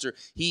master.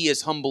 He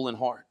is humble in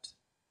heart.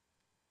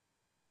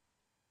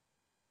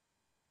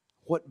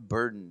 What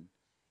burden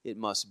it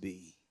must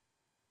be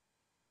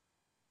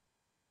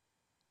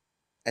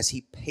as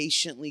he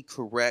patiently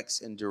corrects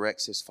and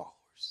directs his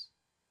followers,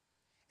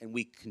 and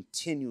we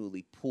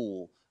continually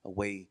pull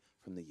away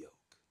from the yoke.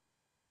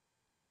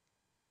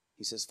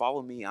 He says,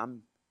 follow me,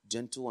 I'm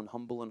gentle and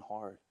humble in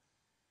heart.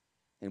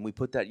 And we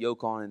put that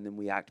yoke on and then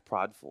we act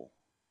prideful.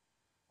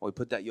 Or we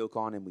put that yoke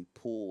on and we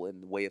pull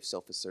in the way of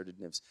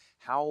self-assertiveness.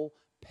 How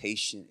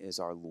patient is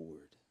our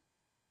Lord?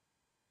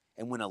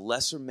 And when a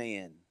lesser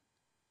man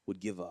would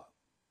give up,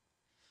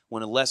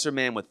 when a lesser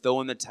man would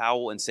throw in the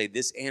towel and say,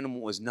 this animal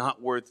was not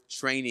worth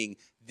training,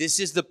 this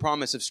is the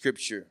promise of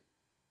Scripture.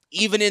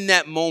 Even in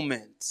that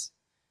moment,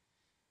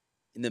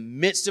 in the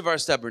midst of our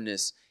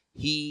stubbornness,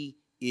 he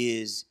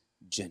is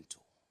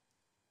gentle.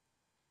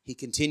 He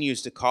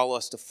continues to call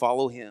us to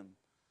follow him,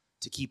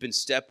 to keep in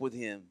step with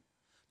him,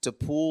 to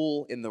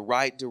pull in the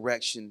right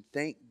direction.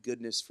 Thank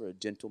goodness for a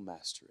gentle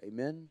master.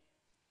 Amen?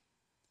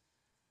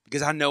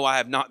 Because I know I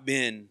have not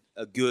been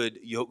a good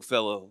yoke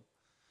fellow.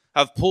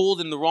 I've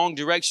pulled in the wrong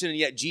direction, and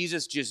yet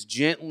Jesus just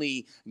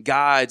gently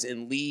guides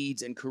and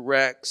leads and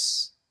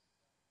corrects.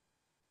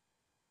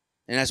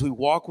 And as we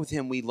walk with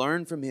him, we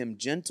learn from him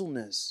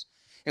gentleness,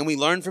 and we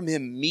learn from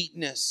him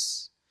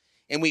meekness.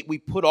 And we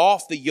put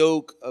off the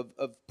yoke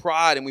of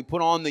pride, and we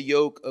put on the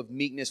yoke of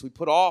meekness. We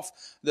put off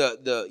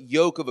the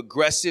yoke of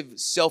aggressive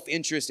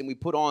self-interest, and we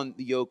put on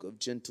the yoke of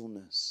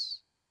gentleness.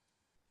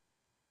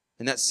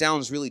 And that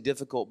sounds really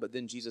difficult, but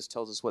then Jesus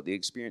tells us what the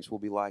experience will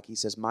be like. He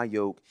says, my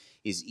yoke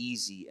is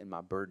easy and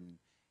my burden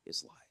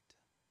is light.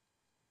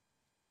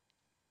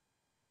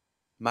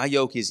 My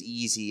yoke is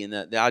easy, and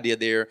the idea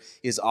there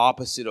is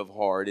opposite of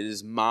hard. It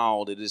is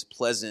mild. It is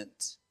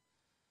pleasant.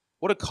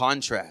 What a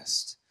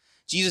contrast.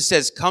 Jesus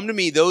says, come to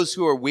me, those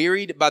who are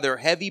wearied by their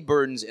heavy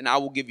burdens, and I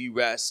will give you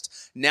rest.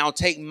 Now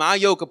take my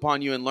yoke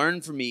upon you and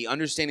learn from me,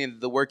 understanding that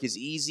the work is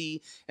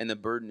easy and the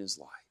burden is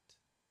light.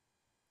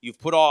 You've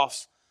put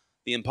off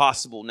the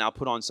impossible, now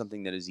put on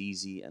something that is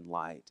easy and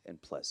light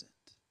and pleasant.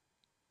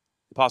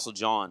 The Apostle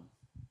John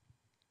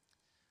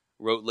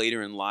wrote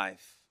later in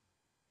life,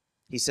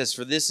 he says,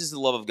 for this is the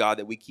love of God,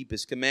 that we keep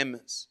his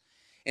commandments.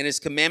 And his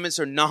commandments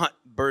are not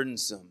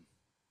burdensome.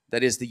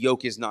 That is, the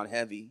yoke is not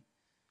heavy.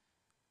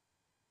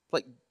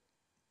 Like,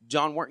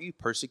 John, weren't you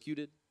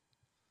persecuted?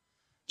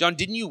 John,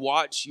 didn't you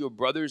watch your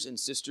brothers and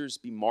sisters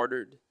be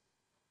martyred?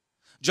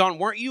 John,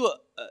 weren't you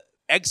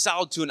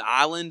exiled to an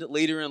island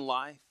later in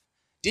life?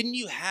 Didn't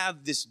you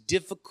have this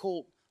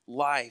difficult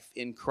life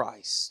in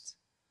Christ?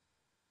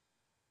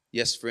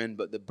 Yes, friend,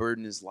 but the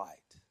burden is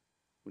light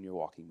when you're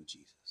walking with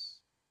Jesus.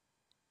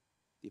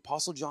 The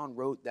Apostle John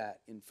wrote that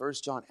in 1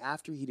 John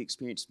after he'd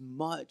experienced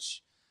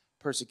much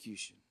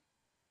persecution.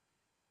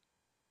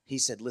 He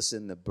said,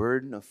 listen, the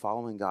burden of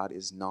following God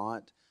is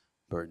not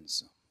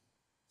burdensome.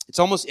 It's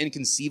almost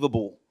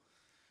inconceivable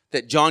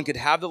that John could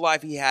have the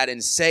life he had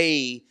and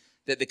say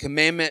that the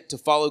commandment to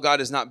follow God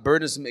is not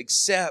burdensome,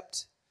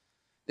 except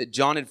that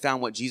John had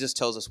found what Jesus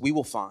tells us we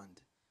will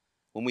find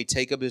when we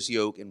take up his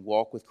yoke and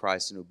walk with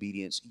Christ in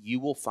obedience. You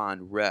will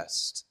find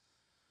rest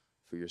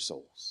for your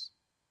souls.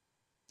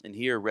 And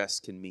here,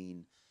 rest can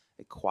mean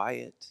a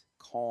quiet,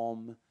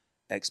 calm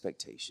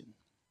expectation,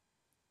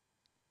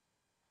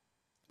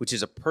 which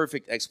is a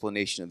perfect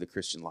explanation of the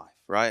Christian life,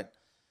 right?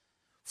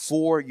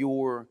 For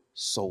your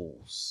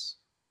souls,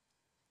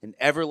 an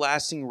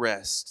everlasting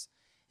rest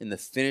in the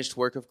finished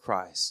work of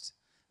Christ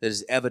that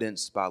is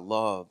evidenced by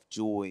love,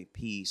 joy,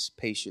 peace,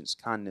 patience,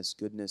 kindness,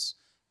 goodness,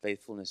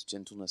 faithfulness,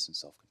 gentleness, and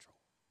self-control.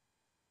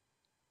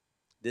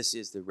 This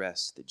is the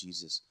rest that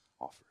Jesus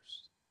offers.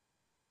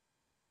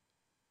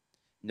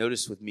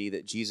 Notice with me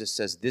that Jesus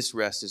says this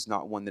rest is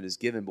not one that is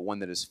given, but one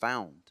that is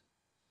found.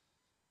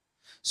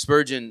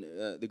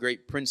 Spurgeon, the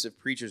great prince of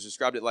preachers,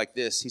 described it like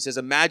this. He says,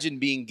 imagine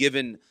being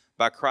given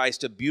by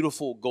Christ a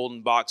beautiful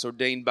golden box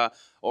adorned by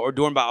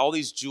all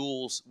these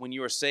jewels when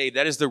you are saved.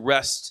 That is the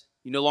rest.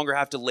 You no longer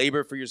have to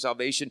labor for your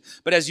salvation.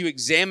 But as you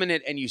examine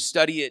it and you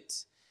study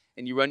it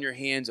and you run your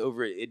hands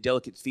over its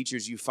delicate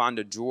features, you find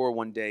a drawer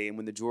one day. And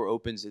when the drawer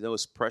opens, the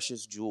most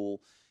precious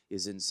jewel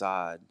is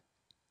inside.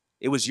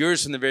 It was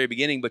yours from the very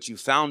beginning, but you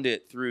found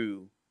it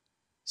through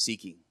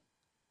seeking.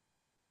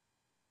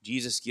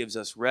 Jesus gives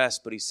us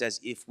rest, but he says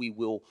if we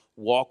will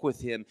walk with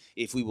him,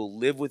 if we will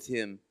live with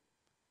him,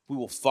 if we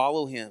will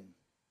follow him,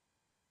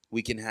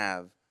 we can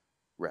have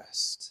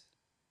rest.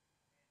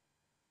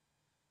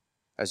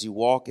 As you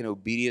walk in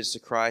obedience to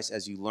Christ,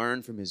 as you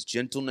learn from his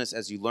gentleness,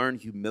 as you learn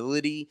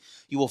humility,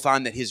 you will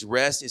find that his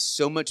rest is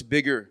so much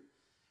bigger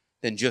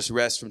than just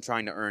rest from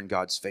trying to earn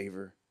God's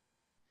favor.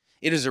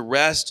 It is a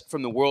rest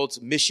from the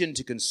world's mission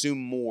to consume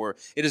more.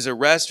 It is a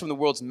rest from the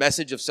world's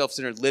message of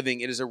self-centered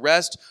living. It is a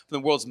rest from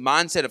the world's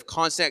mindset of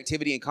constant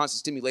activity and constant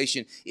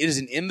stimulation. It is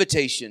an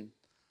invitation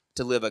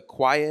to live a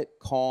quiet,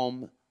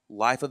 calm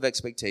life of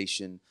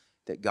expectation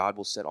that God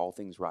will set all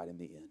things right in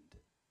the end.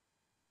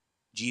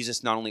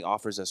 Jesus not only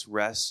offers us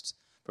rest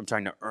from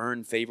trying to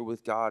earn favor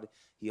with God,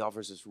 he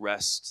offers us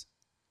rest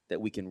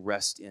that we can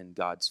rest in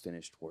God's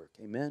finished work.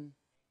 Amen?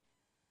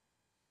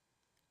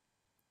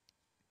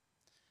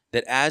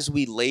 That as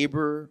we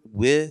labor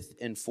with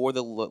and for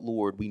the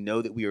Lord, we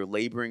know that we are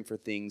laboring for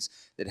things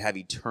that have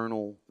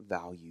eternal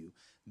value.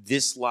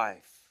 This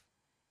life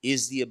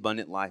is the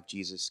abundant life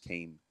Jesus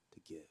came to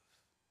give.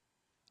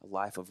 A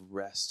life of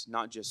rest,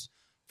 not just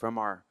from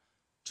our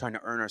trying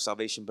to earn our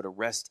salvation, but a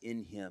rest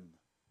in him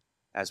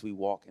as we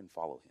walk and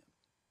follow him.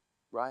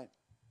 Right?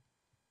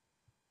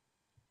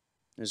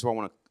 This is where I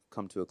want to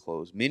come to a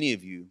close. Many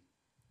of you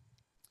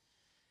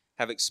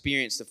have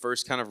experienced the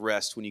first kind of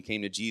rest when you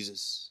came to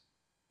Jesus.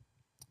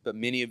 But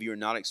many of you are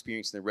not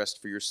experiencing the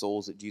rest for your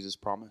souls that Jesus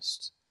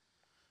promised.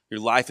 Your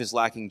life is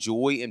lacking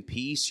joy and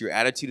peace. Your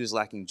attitude is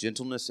lacking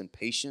gentleness and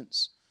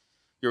patience.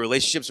 Your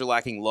relationships are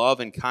lacking love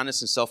and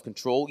kindness and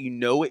self-control. You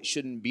know it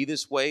shouldn't be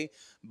this way,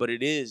 but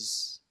it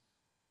is.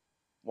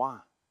 Why?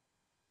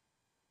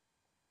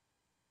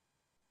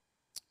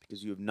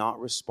 Because you have not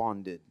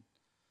responded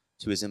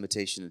to his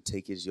invitation to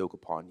take his yoke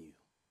upon you,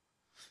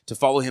 to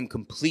follow him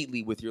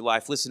completely with your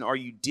life. Listen, or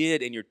you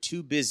did and you're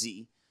too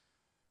busy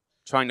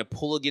trying to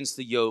pull against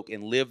the yoke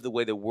and live the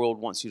way the world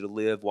wants you to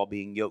live while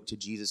being yoked to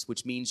Jesus,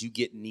 which means you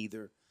get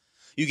neither.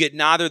 You get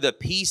neither the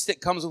peace that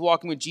comes with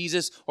walking with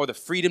Jesus or the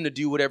freedom to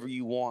do whatever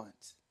you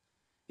want.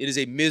 It is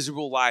a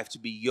miserable life to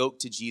be yoked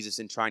to Jesus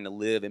and trying to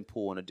live and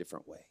pull in a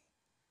different way.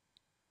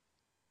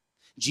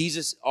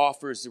 Jesus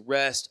offers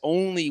rest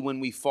only when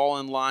we fall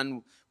in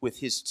line with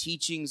his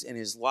teachings and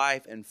his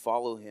life and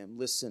follow him.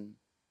 Listen,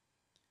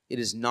 it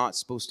is not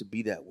supposed to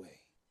be that way.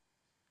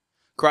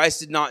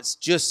 Christ did not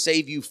just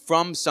save you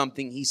from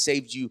something, he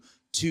saved you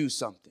to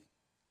something.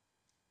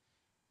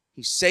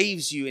 He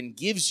saves you and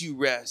gives you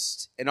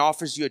rest and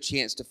offers you a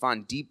chance to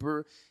find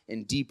deeper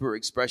and deeper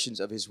expressions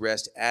of his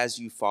rest as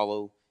you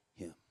follow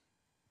him.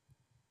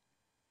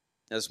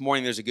 Now, this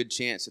morning, there's a good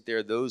chance that there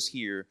are those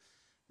here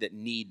that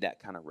need that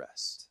kind of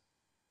rest.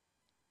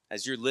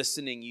 As you're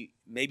listening,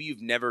 maybe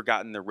you've never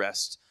gotten the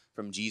rest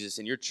from Jesus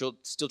and you're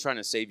still trying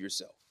to save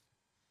yourself.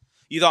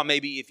 You thought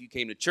maybe if you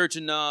came to church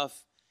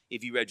enough,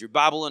 if you read your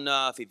Bible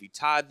enough, if you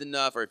tithed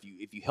enough, or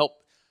if you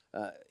helped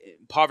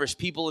impoverished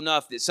people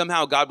enough, that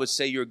somehow God would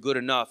say you're good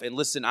enough. And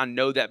listen, I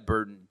know that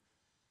burden,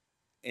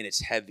 and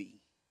it's heavy.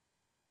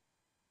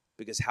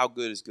 Because how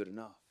good is good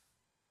enough?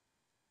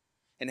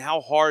 And how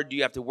hard do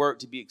you have to work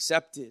to be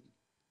accepted?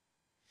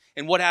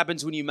 And what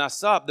happens when you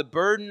mess up? The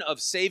burden of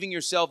saving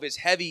yourself is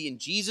heavy, and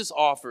Jesus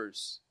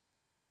offers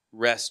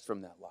rest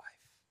from that life.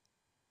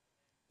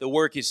 The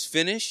work is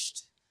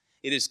finished.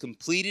 It is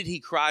completed. He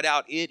cried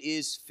out, "It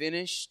is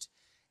finished."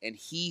 And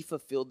he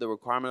fulfilled the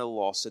requirement of the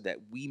law so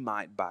that we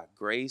might, by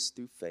grace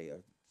through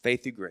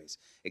faith through grace,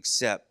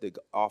 accept the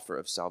offer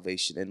of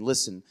salvation. And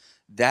listen,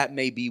 that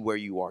may be where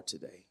you are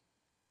today.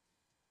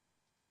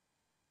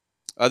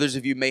 Others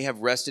of you may have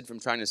rested from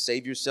trying to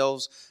save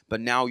yourselves, but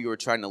now you are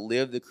trying to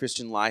live the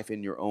Christian life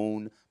in your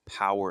own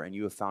power, and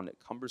you have found it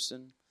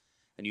cumbersome,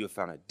 and you have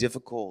found it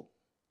difficult.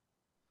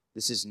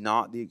 This is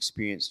not the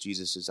experience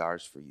Jesus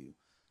desires for you.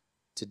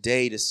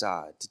 Today,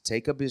 decide to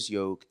take up his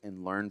yoke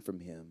and learn from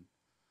him,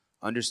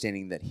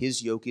 understanding that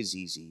his yoke is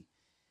easy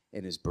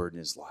and his burden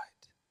is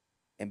light,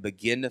 and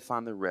begin to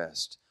find the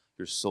rest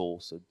your soul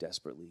so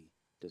desperately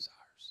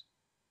desires.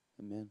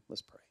 Amen.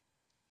 Let's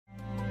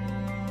pray.